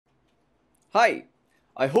Hi,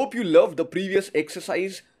 I hope you loved the previous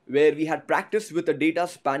exercise where we had practiced with the data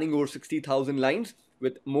spanning over 60,000 lines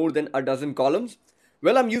with more than a dozen columns.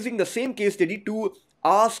 Well, I'm using the same case study to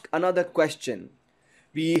ask another question.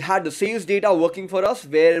 We had the sales data working for us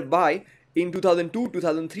whereby in 2002,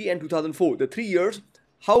 2003 and 2004, the 3 years,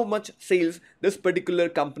 how much sales this particular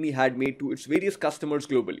company had made to its various customers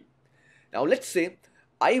globally. Now let's say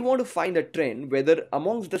I want to find a trend whether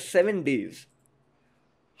amongst the 7 days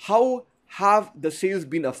how have the sales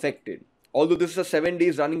been affected. Although this is a 7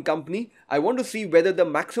 days running company, I want to see whether the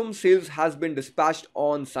maximum sales has been dispatched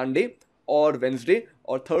on Sunday or Wednesday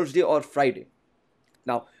or Thursday or Friday.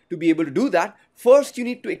 Now, to be able to do that, first you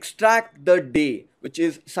need to extract the day, which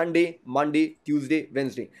is Sunday, Monday, Tuesday,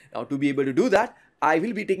 Wednesday. Now, to be able to do that, I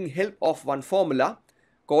will be taking help of one formula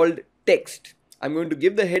called text. I'm going to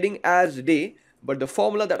give the heading as day, but the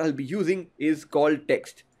formula that I'll be using is called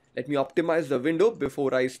text. Let me optimize the window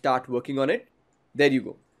before I start working on it. There you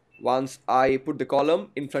go. Once I put the column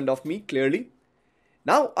in front of me clearly,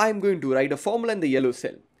 now I'm going to write a formula in the yellow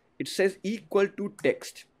cell. It says equal to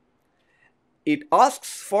text. It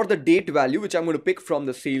asks for the date value, which I'm going to pick from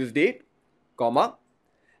the sales date, comma,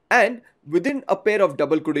 and within a pair of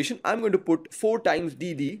double quotation, I'm going to put 4 times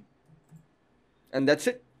DD, and that's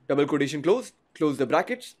it. Double quotation close the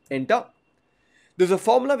brackets, enter. There's a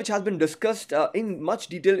formula which has been discussed in much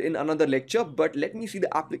detail in another lecture, but let me see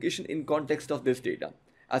the application in context of this data.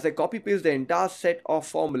 As I copy paste the entire set of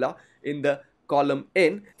formula in the column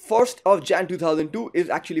N, 1st of Jan 2002 is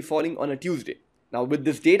actually falling on a Tuesday. Now with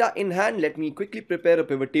this data in hand, let me quickly prepare a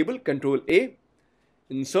pivot table. Ctrl A,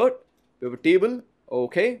 insert, pivot table,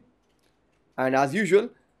 okay. And as usual,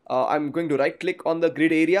 I'm going to right click on the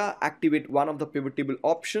grid area, activate one of the pivot table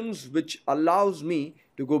options, which allows me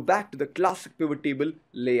to go back to the classic pivot table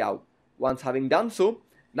layout. Once having done so,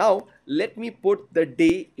 now let me put the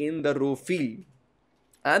day in the row field.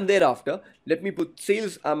 And thereafter, let me put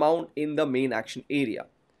sales amount in the main action area.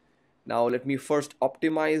 Now let me first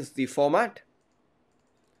optimize the format.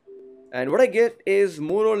 And what I get is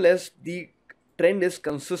more or less the trend is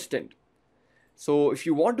consistent. So if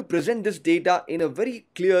you want to present this data in a very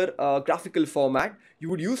clear graphical format, you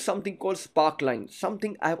would use something called Sparkline,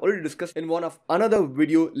 something I have already discussed in one of another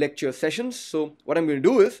video lecture sessions. So what I'm going to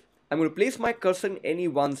do is, I'm going to place my cursor in any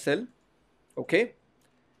one cell, okay?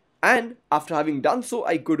 And after having done so,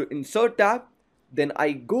 I go to Insert tab, then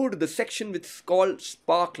I go to the section which is called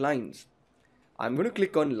Sparklines. I'm going to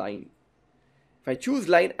click on Line. If I choose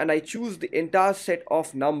line and I choose the entire set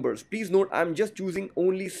of numbers, please note I'm just choosing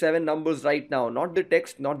only 7 numbers right now, not the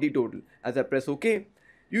text, not the total. As I press OK,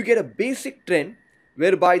 you get a basic trend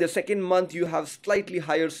whereby the second month you have slightly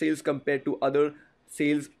higher sales compared to other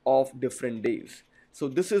sales of different days. So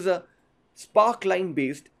this is a Sparkline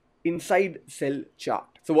based inside cell chart.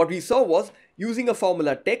 So what we saw was using a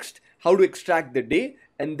formula text, how to extract the day,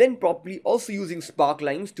 and then properly also using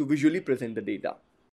Sparklines to visually present the data.